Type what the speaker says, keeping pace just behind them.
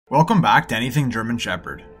Welcome back to Anything German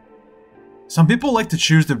Shepherd. Some people like to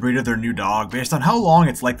choose the breed of their new dog based on how long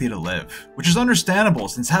it's likely to live, which is understandable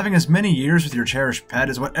since having as many years with your cherished pet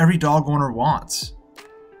is what every dog owner wants.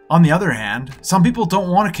 On the other hand, some people don't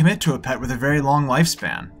want to commit to a pet with a very long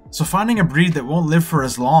lifespan, so finding a breed that won't live for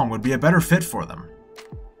as long would be a better fit for them.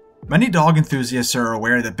 Many dog enthusiasts are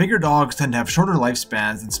aware that bigger dogs tend to have shorter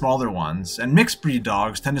lifespans than smaller ones, and mixed breed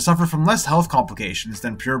dogs tend to suffer from less health complications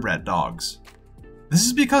than purebred dogs. This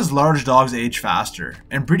is because large dogs age faster,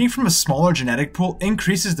 and breeding from a smaller genetic pool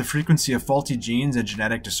increases the frequency of faulty genes and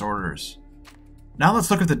genetic disorders. Now let's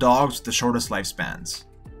look at the dogs with the shortest lifespans.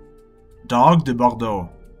 Dog de Bordeaux,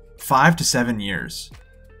 5 to 7 years.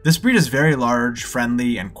 This breed is very large,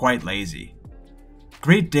 friendly, and quite lazy.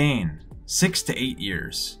 Great Dane, 6 to 8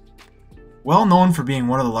 years. Well known for being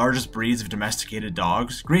one of the largest breeds of domesticated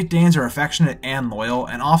dogs, Great Danes are affectionate and loyal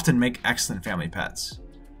and often make excellent family pets.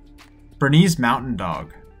 Bernese Mountain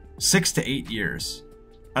Dog, 6 to 8 years.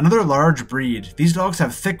 Another large breed, these dogs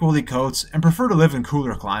have thick woolly coats and prefer to live in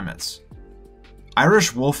cooler climates.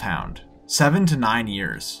 Irish Wolfhound, 7 to 9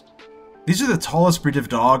 years. These are the tallest breed of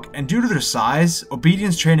dog, and due to their size,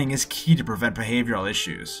 obedience training is key to prevent behavioral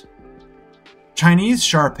issues. Chinese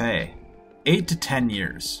Shar-pei, 8 to 10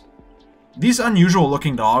 years. These unusual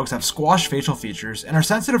looking dogs have squashed facial features and are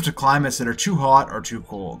sensitive to climates that are too hot or too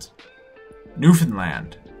cold.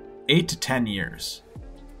 Newfoundland, 8 to 10 years.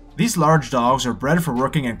 These large dogs are bred for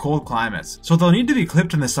working in cold climates, so they'll need to be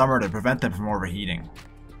clipped in the summer to prevent them from overheating.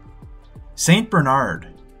 Saint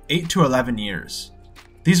Bernard, 8 to 11 years.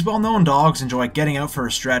 These well-known dogs enjoy getting out for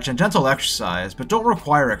a stretch and gentle exercise, but don't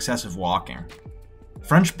require excessive walking.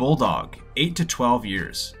 French Bulldog, 8 to 12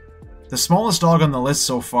 years. The smallest dog on the list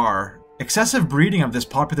so far, excessive breeding of this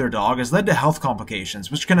popular dog has led to health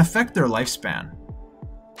complications which can affect their lifespan.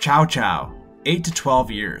 Chow Chow, 8 to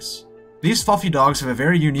 12 years. These fluffy dogs have a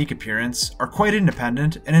very unique appearance, are quite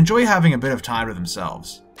independent, and enjoy having a bit of time to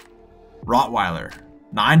themselves. Rottweiler,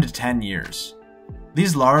 9 to 10 years.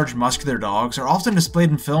 These large, muscular dogs are often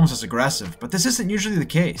displayed in films as aggressive, but this isn't usually the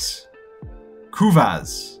case.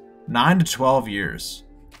 Couvaz, 9 to 12 years.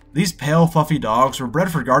 These pale, fluffy dogs were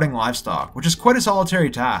bred for guarding livestock, which is quite a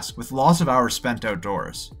solitary task, with lots of hours spent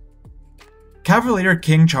outdoors. Cavalier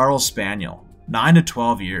King Charles Spaniel, 9 to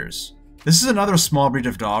 12 years. This is another small breed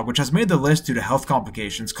of dog which has made the list due to health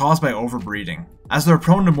complications caused by overbreeding, as they're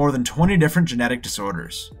prone to more than 20 different genetic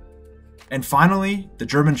disorders. And finally, the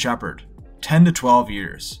German Shepherd, 10 to 12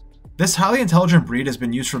 years. This highly intelligent breed has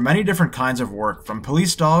been used for many different kinds of work, from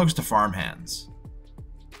police dogs to farmhands.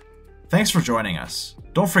 Thanks for joining us.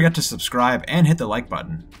 Don't forget to subscribe and hit the like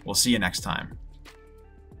button. We'll see you next time.